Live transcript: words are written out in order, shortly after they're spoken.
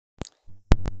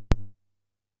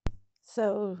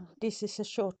So this is a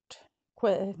short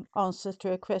answer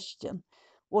to a question.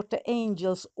 What the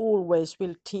angels always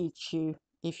will teach you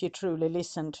if you truly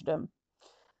listen to them.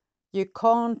 You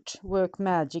can't work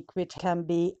magic which can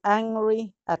be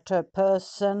angry at a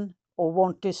person or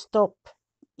want to stop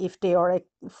if they are,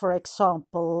 for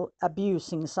example,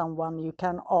 abusing someone. You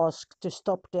can ask to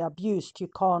stop the abuse. You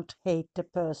can't hate the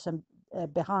person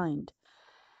behind.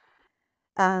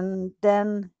 And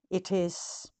then it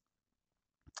is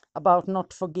about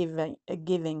not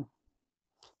giving.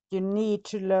 You need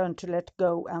to learn to let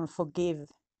go and forgive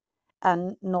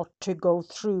and not to go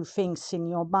through things in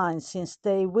your mind, since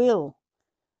they will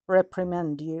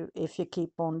reprimand you if you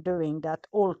keep on doing that,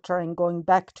 altering, going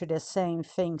back to the same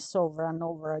things over and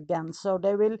over again. So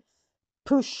they will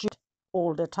push you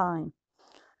all the time.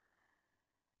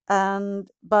 And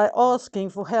by asking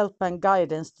for help and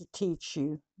guidance to teach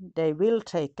you, they will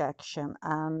take action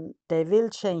and they will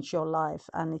change your life,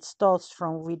 and it starts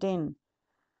from within.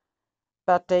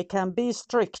 But they can be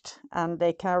strict and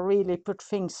they can really put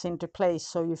things into place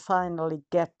so you finally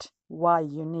get why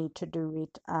you need to do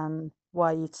it and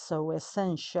why it's so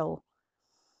essential,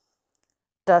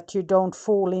 that you don't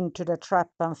fall into the trap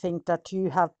and think that you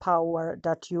have power,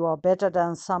 that you are better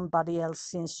than somebody else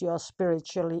since you are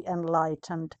spiritually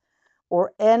enlightened,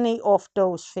 or any of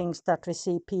those things that we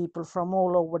see people from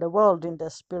all over the world in the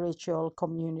spiritual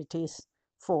communities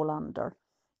fall under.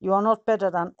 You are not better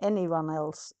than anyone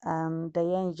else, and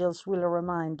the angels will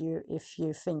remind you if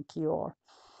you think you are.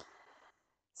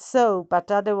 So,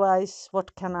 but otherwise,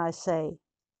 what can I say?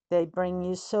 They bring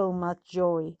you so much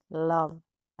joy, love,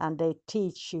 and they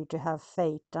teach you to have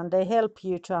faith, and they help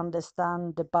you to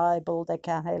understand the Bible. They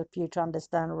can help you to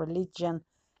understand religion,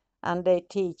 and they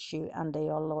teach you, and they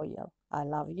are loyal. I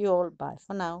love you all. Bye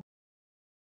for now.